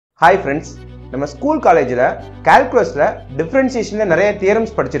Hi friends, நம்ம school காலேஜில் கால்குலஸில் டிஃப்ரென்சியேஷனில் நிறைய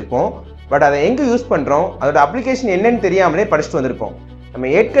தியரம்ஸ் படிச்சிருப்போம். பட் அதை எங்கே யூஸ் பண்ணுறோம், அதோட அப்ளிகேஷன் என்னன்னு தெரியாமலே படிச்சுட்டு வந்திருப்போம்.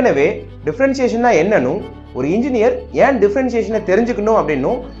 நம்ம ஏற்கனவே டிஃப்ரென்சியேஷன்னா என்னன்னு, ஒரு இன்ஜினியர் ஏன் டிஃப்ரென்சியேஷனை தெரிஞ்சுக்கணும்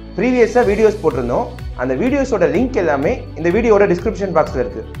அப்படின்னும் ப்ரீவியஸாக வீடியோஸ் போட்டிருந்தோம். அந்த வீடியோஸோட லிங்க் எல்லாமே இந்த வீடியோட டிஸ்கிரிப்ஷன் பாக்ஸில்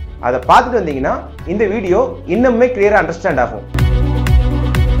இருக்குது. அதை பார்த்துட்டு வந்தீங்கன்னா இந்த வீடியோ இன்னுமே கிளியராக அண்டர்ஸ்டாண்ட் ஆகும்.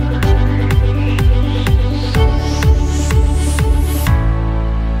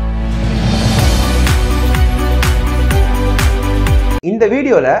 இந்த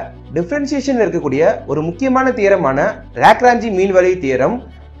வீடியோல டிஃபரன்ஷியேஷன்ல இருக்கக்கூடிய ஒரு முக்கியமான தியரமான லாக்ராஞ்சி மீன் வேல்யூ தியரம்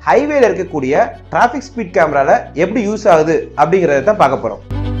ஹைவேல இருக்கக்கூடிய டிராஃபிக் ஸ்பீட் கேமரால எப்படி யூஸ் ஆகுது அப்படிங்கறத தான் பார்க்க போறோம்.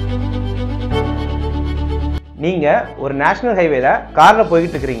 நீங்க ஒரு நேஷனல் ஹைவேல கார்ல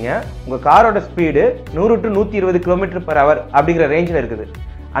போயிட்டு இருக்கீங்க. உங்க காரோட ஸ்பீடு 100 to 120 km/h அப்படிங்கிற ரேஞ்சில் இருக்குது.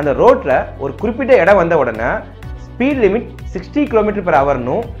 அந்த ரோட்ல ஒரு குறிப்பிட்ட இடம் வந்த உடனே ஸ்பீட் லிமிட் 60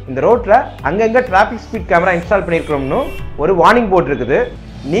 km/h இந்த ரோட்ல அங்கங்க டிராஃபிக் ஸ்பீட் கேமரா இன்ஸ்டால் பண்ணியிருக்கிறோம்னு ஒரு வார்னிங் போர்டு இருக்குது.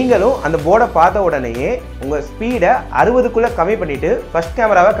 நீங்களும் அந்த போர்டை பார்த்த உடனேயே உங்க ஸ்பீடை 60க்குள்ள கம்மி பண்ணிட்டு ஃபர்ஸ்ட்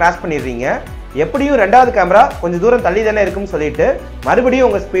கேமராவை கிராஸ் பண்ணிடுறீங்க. எப்படியும் ரெண்டாவது கேமரா கொஞ்சம் தூரம் தள்ளி தானே இருக்குன்னு சொல்லிட்டு மறுபடியும்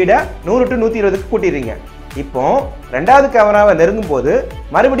உங்க ஸ்பீடை 100 to 120க்கு கூட்டிடுறீங்க. இப்போ ரெண்டாவது கேமராவை நெருங்கும் போது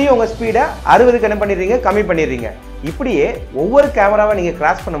மறுபடியும் உங்க ஸ்பீடை 60க்கு என்ன பண்ணிடுறீங்க, கம்மி பண்ணிடுறீங்க. இப்படியே ஒவ்வொரு கேமராவை நீங்க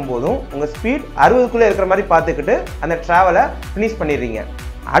கிராஸ் பண்ணும்போதும் உங்க ஸ்பீட் 60க்குள்ள இருக்கிற மாதிரி பார்த்துக்கிட்டு அந்த டிராவலை ஃபினிஷ் பண்ணிடுறீங்க.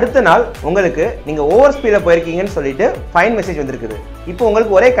 அடுத்த நாள் உங்களுக்கு நீங்க ஓவர் ஸ்பீட்ல போயிருக்கீங்கன்னு சொல்லிட்டு ஃபைன் மெசேஜ் வந்திருக்குது. இப்போ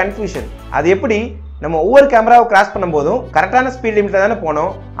உங்களுக்கு ஒரே கன்ஃபியூஷன், அது எப்படி நம்ம ஒவ்வொரு கேமராவை கிராஸ் பண்ணும்போதும் கரெக்டான ஸ்பீட் லிமிட்ல தானே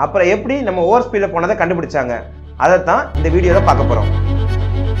போனோம், அப்புறம் எப்படி நம்ம ஓவர் ஸ்பீட்ல போனதை கண்டுபிடிச்சாங்க? அதைத்தான் இந்த வீடியோல பார்க்க போறோம்.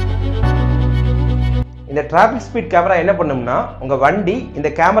 இந்த டிராஃபிக் ஸ்பீட் கேமரா என்ன பண்ணும்னா, உங்க வண்டி இந்த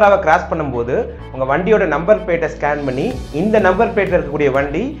கேமராவை கிராஸ் பண்ணும்போது உங்க வண்டியோட நம்பர் பிளேட்டை ஸ்கேன் பண்ணி இந்த நம்பர் பிளேட்ல இருக்கக்கூடிய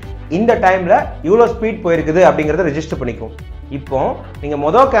வண்டி இந்த டைம்ல இவ்வளோ ஸ்பீட் போயிருக்குது அப்படிங்கிறத ரெஜிஸ்டர் பண்ணிக்கும். இப்போ நீங்க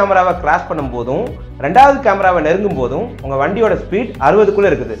மொதல் கேமராவை கிராஸ் பண்ணும் போதும் ரெண்டாவது கேமராவை நெருங்கும் போதும் உங்க வண்டியோட ஸ்பீட் 60க்குள்ள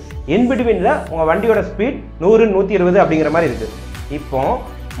இருக்குது. இன்பிட்வீன்ல உங்க வண்டியோட ஸ்பீட் 100 120 அப்படிங்கிற மாதிரி இருக்கு. இப்போ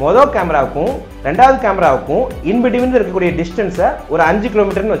மொதல் கேமராவுக்கும் ரெண்டாவது கேமராவுக்கும் இன்பிட்வீன்ல இருக்கக்கூடிய டிஸ்டன்ஸை ஒரு 5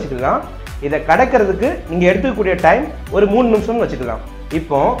 கிலோமீட்டர்னு வச்சுக்கலாம். இதை கடக்கிறதுக்கு நீங்க எடுத்துக்கக்கூடிய டைம் ஒரு 3 நிமிஷம்னு வச்சுக்கலாம்.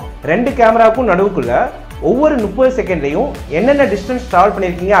 இப்போ ரெண்டு கேமராவுக்கும் நடுவுக்குள்ள ஒவ்வொரு 30 செகண்ட்லையும் என்னென்ன டிஸ்டன்ஸ் டிராவல்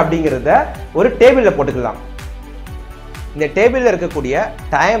பண்ணியிருக்கீங்க அப்படிங்கிறத ஒரு டேபிளில் போட்டுக்கலாம். இந்த டேபிளில் இருக்கக்கூடிய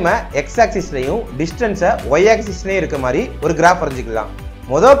டைமை எக்ஸ் ஆக்சிஸ்லையும் டிஸ்டன்ஸை ஒய் ஆக்சிஸ்லையும் இருக்க மாதிரி ஒரு கிராஃப் வரைஞ்சிக்கலாம்.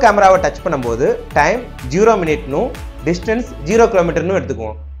 மொதல் கேமராவை டச் பண்ணும்போது டைம் 0 மினிட்னும் டிஸ்டன்ஸ் 0 கிலோமீட்டர்னு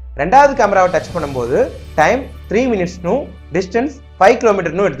எடுத்துக்குவோம். ரெண்டாவது கேமராவை டச் பண்ணும்போது டைம் 3 மினிட்ஸ்னும் டிஸ்டன்ஸ் 5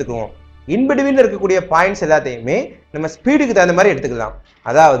 கிலோமீட்டர்னு எடுத்துக்குவோம். இன்பிட்வீன்ல இருக்கக்கூடிய பாயிண்ட்ஸ் எல்லாத்தையுமே நம்ம ஸ்பீடுக்கு தகுந்த மாதிரி எடுத்துக்கலாம்.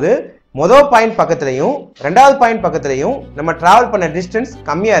 அதாவது மொதல் பாயிண்ட் பக்கத்துலையும் ரெண்டாவது பாயிண்ட் பக்கத்துலையும் நம்ம டிராவல் பண்ண டிஸ்டன்ஸ்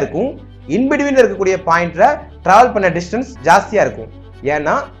கம்மியா இருக்கும். இன்பிட்வீன்ல இருக்கக்கூடிய பாயிண்ட்ல டிராவல் பண்ண டிஸ்டன்ஸ் ஜாஸ்தியா இருக்கும்.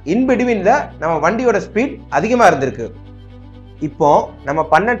 ஏன்னா இன்பிட்வீன்ல நம்ம வண்டியோட ஸ்பீட் அதிகமா இருந்திருக்கு. இப்போ நம்ம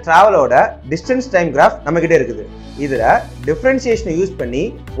பண்ண டிராவலோட டிஸ்டன்ஸ் டைம் கிராஃப் நம்ம கிட்ட இருக்குது. இதுல டிஃபரன்சியேஷனை யூஸ் பண்ணி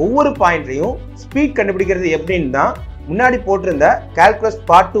ஒவ்வொரு பாயிண்ட்லையும் ஸ்பீட் கண்டுபிடிக்கிறது எப்படின்னு தான் முன்னாடி போட்டிருந்த கால்குலஸ்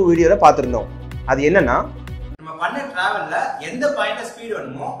பார்ட் 2 வீடியோல பார்த்திருந்தோம். அது என்னன்னா, நம்ம பண்ண டிராவல்ல எந்த பாயிண்ட்ல ஸ்பீட்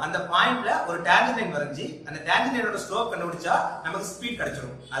வேணுமோ அந்த பாயிண்ட்ல ஒரு டான்ஜென்ட் லைன் வரைஞ்சி அந்த டான்ஜென்ட் லைனோட ஸ்லோப் கண்டுபிடிச்சா நமக்கு ஸ்பீட்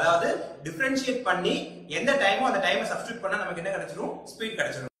கிடைச்சிரும். அதாவது டிஃபரன்ஷியேட் பண்ணி எந்த டைமோ அந்த டைமை சப்ஸ்டிட்யூட் பண்ணா நமக்கு என்ன கிடைச்சிரும், ஸ்பீட்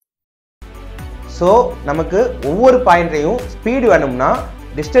கிடைச்சிரும். ஸோ நமக்கு ஒவ்வொரு பாயிண்ட்லையும் ஸ்பீடு வேணும்னா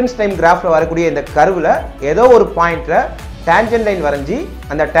டிஸ்டன்ஸ் டைம் கிராஃப்ல வரக்கூடிய இந்த கர்வ்ல ஏதோ ஒரு பாயிண்ட்ல டான்ஜென்ட் லைன் வரைஞ்சி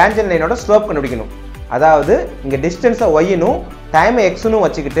அந்த டான்ஜென்ட் லைனோட ஸ்லோப் கண்டுபிடிக்கணும். அதாவது இங்க டிஸ்டன்ஸை ஒய்னும் டைமை எக்ஸ்னும்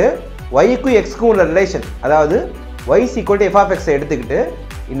வச்சுக்கிட்டு ஒய்க்கும் எக்ஸ்க்கும் உள்ள ரிலேஷன், அதாவது Y equal to F of X எடுத்துக்கிட்டு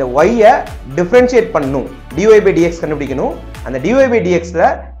இந்த ஒய்யை டிஃபரன்ஷியேட் பண்ணணும், டிஒய் பை டிஎக்ஸ் கண்டுபிடிக்கணும். அந்த டிஒய் பை டிஎக்ஸ்ல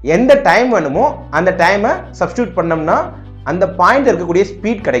எந்த டைம் வேணுமோ அந்த டைமை சப்ஸ்டியூட் பண்ணோம்னா அந்த பாயிண்ட் இருக்கக்கூடிய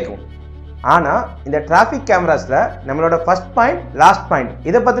ஸ்பீட் கிடைக்கும். ஆனால் இந்த டிராஃபிக் கேமராஸில் நம்மளோட ஃபர்ஸ்ட் பாயிண்ட் லாஸ்ட் பாயிண்ட்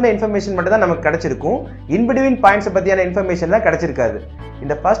இதை பற்றின இன்ஃபர்மேஷன் மட்டும் தான் நமக்கு கிடைச்சிருக்கும். இன்பிட்வீன் பாயிண்ட்ஸை பற்றியான இன்ஃபர்மேஷன்லாம் கிடைச்சிருக்காது.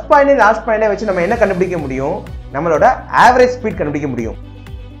 இந்த ஃபர்ஸ்ட் பாயிண்ட் லாஸ்ட் பாயிண்டை வச்சு நம்ம என்ன கண்டுபிடிக்க முடியும், நம்மளோட ஆவரேஜ் ஸ்பீட் கண்டுபிடிக்க முடியும்.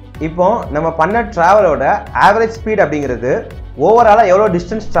 இப்போ நம்ம பண்ண டிராவலோட ஆவரேஜ் ஸ்பீட் அப்படிங்கிறது ஓவராலாக எவ்வளோ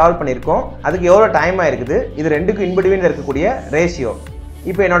டிஸ்டன்ஸ் ட்ராவல் பண்ணியிருக்கோம், அதுக்கு எவ்வளோ டைம் ஆயிருக்குது, இது ரெண்டுக்கும் இன்பிட்வீனில் இருக்கக்கூடிய ரேஷியோ.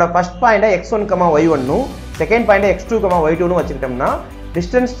 இப்போ என்னோட ஃபர்ஸ்ட் பாயிண்டை x1, y1, செகண்ட் பாயிண்டை x2, y2 வச்சுக்கிட்டோம்னா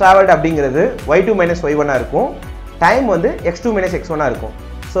டிஸ்டன்ஸ் ட்ராவல்டு அப்படிங்கிறது y2 - y1 இருக்கும். டைம் வந்து x2 - x1 இருக்கும்.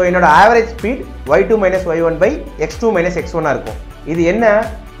 ஸோ என்னோட average speed y2 - y1 by x2 - x1 இருக்கும். இது என்ன,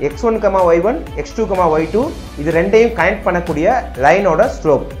 x1, y1, x2, y2 இது ரெண்டையும் கனெக்ட் பண்ணக்கூடிய லைனோட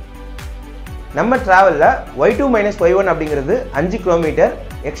ஸ்லோப். நம்ம டிராவலில் y2 - y1 அப்படிங்கிறது 5 கிலோமீட்டர்,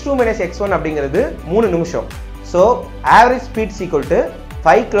 x2 - x1 அப்படிங்கிறது 3 நிமிஷம். So average speed equal to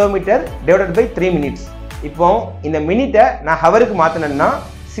 5 kilometre divided by 3 minutes. இப்போ இந்த மினிட்டை நான் ஹவருக்கு மாற்றினேன்னா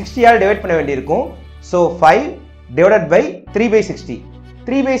 60 ஆல் டிவைட் பண்ண வேண்டியிருக்கும். So 5 divided by 3/60.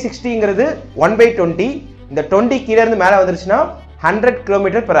 3/60ங்கிறது 1/20. இந்த 20 கீழே இருந்து மேலே வந்துருச்சுன்னா 100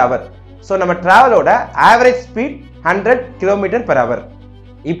 km/h. ஸோ நம்ம டிராவலோட ஆவரேஜ் ஸ்பீட் 100 km/h.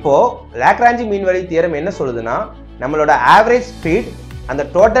 இப்போ லாக்ராஞ்சி மீன் வேல்யூ தியரம் என்ன சொல்லுதுன்னா, நம்மளோட ஆவரேஜ் ஸ்பீட் அந்த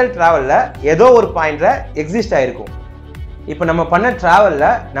டோட்டல் டிராவலில் ஏதோ ஒரு பாயிண்ட்ல எக்ஸிஸ்ட் ஆயிருக்கும். இப்போ நம்ம பண்ண டிராவலில்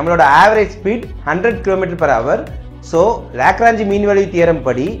நம்மளோட average speed 100 km/h. So Lagrange mean value theorem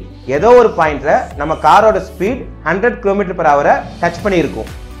படி ஏதோ ஒரு பாயிண்ட்ல நம்ம காரோட ஸ்பீட் 100 km/h டச் பண்ணியிருக்கும்.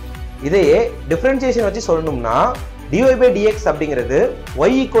 இதையே டிஃபரன்சியேஷன் வச்சு சொல்லணும்னா dy/dx அப்படிங்கிறது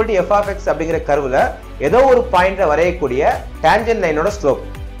y = f of x அப்படிங்கிற கர்வ்ல ஏதோ ஒரு பாயிண்ட்ல வரையக்கூடிய டான்ஜென்ட் லைனோட ஸ்லோப்.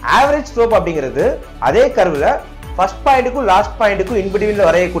 ஆவரேஜ் ஸ்லோப் அப்படிங்கிறது அதே கர்வ்ல ஃபர்ஸ்ட் பாயிண்ட்டுக்கும் லாஸ்ட் பாயிண்ட்டுக்கும் இன்பிட்வீன்ல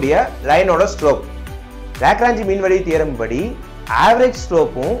வரையக்கூடிய லைனோட slope. Lagrange mean value theorem படி ஆவரேஜ்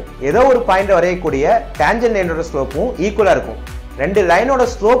ஸ்லோப்பும் ஏதோ ஒரு பாயிண்ட்ல வரையக்கூடிய டான்ஜென்ட் லைனோட ஸ்லோப்பும் ஈக்குவலா இருக்கும். ரெண்டு லைனோட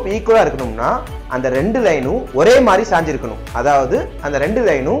ஸ்லோப் ஈக்குவலா இருக்கணும்னா அந்த ரெண்டு லைனும் ஒரே மாதிரி சாஞ்சிருக்கணும். அதாவது அந்த ரெண்டு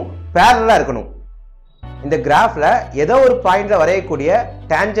லைனும் பேரலா இருக்கணும். இந்த கிராஃப்ல ஏதோ ஒரு பாயிண்ட்ல வரையக்கூடிய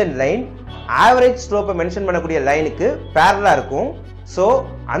டான்ஜென்ட் லைன் ஆவரேஜ் ஸ்லோப்பை மென்ஷன் பண்ணக்கூடிய லைனுக்கு பேரலா இருக்கும். ஸோ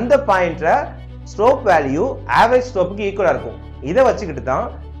அந்த பாயிண்ட்ல ஸ்லோப் வேல்யூ ஆவரேஜ் ஸ்லோப்புக்கு ஈக்குவலா இருக்கும். இதை வச்சுக்கிட்டு தான்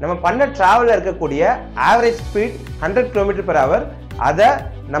நம்ம பண்ண டிராவலில் இருக்கக்கூடிய ஆவரேஜ் ஸ்பீட் 100 km/h அதை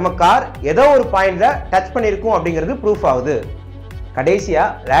நம்ம கார் ஏதோ ஒரு பாயிண்ட்ல டச் பண்ணியிருக்கும் அப்படிங்கிறது ப்ரூஃப் ஆகுது. கடைசியா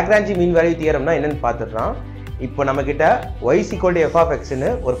லாக்ராஞ்சி மீன் வேல்யூ தியரம்னா என்னன்னு பார்த்துடலாம். இப்போ நம்ம கிட்ட y = f of x ன்னு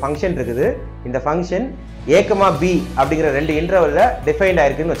ஒரு ஃபங்க்ஷன் இருக்குது. இந்த ஃபங்க்ஷன் a, b அப்படிங்கிற ரெண்டு இன்டர்வல்ல டிஃபைன்ட்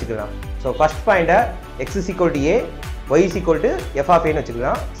ஆயிருக்குன்னு வச்சுக்கலாம். ஸோ ஃபர்ஸ்ட் பாயிண்ட்டை x = a, y = f of a ன்னு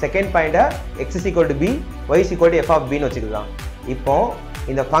வச்சுக்கலாம். செகண்ட் பாயிண்ட்டை x = b, y = f of b ன்னு வச்சுக்கலாம். இப்போ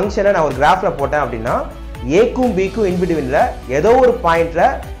இந்த ஃபங்க்ஷனை நான் ஒரு கிராஃப்ல போட்டேன் அப்படின்னா ஏக்கும் பிக்கும் இன்பிட்வீன்ல ஏதோ ஒரு பாயிண்ட்ல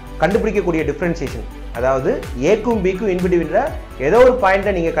கண்டுபிடிக்கக்கூடிய டிஃபரன்சியேஷன், அதாவது ஏக்கும் பிக்கும் இன்பிட்வீன்ல ஏதோ ஒரு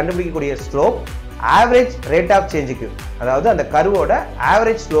பாயிண்ட்ல நீங்க கண்டுபிடிக்கக்கூடிய ஸ்லோப் ஆவரேஜ் ரேட் ஆஃப் சேஞ்சுக்கு, அதாவது அந்த கர்வோட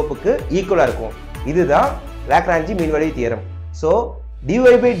ஆவரேஜ் ஸ்லோப்புக்கு ஈக்குவலா இருக்கும். இதுதான் Lagrange mean value theorem. So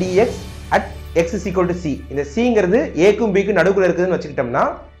dy/dx at x = c, இந்த cங்கிறது ஏக்கும் பிக்கும் நடுக்குள்ள இருக்குதுன்னு வச்சுக்கிட்டோம்னா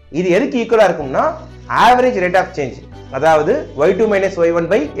இது எதுக்கு ஈக்குவலா இருக்கும்னா ஆவரேஜ் ரேட் ஆஃப் சேஞ்ச், அதாவது y2 - y1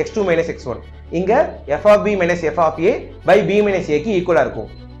 / x2 - x1. இங்க f of b - f of a / b - a க்கு ஈக்குவலா இருக்கும்.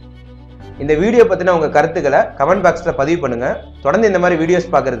 இந்த வீடியோ பத்தின உங்க கருத்துக்களை கமெண்ட் பாக்ஸ்ல பதிவு பண்ணுங்க. தொடர்ந்து இந்த மாதிரி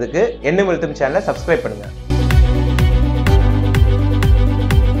வீடியோஸ் பார்க்கிறதுக்கு எண்ணும் எழுத்தும் சேனலை சப்ஸ்கிரைப் பண்ணுங்க.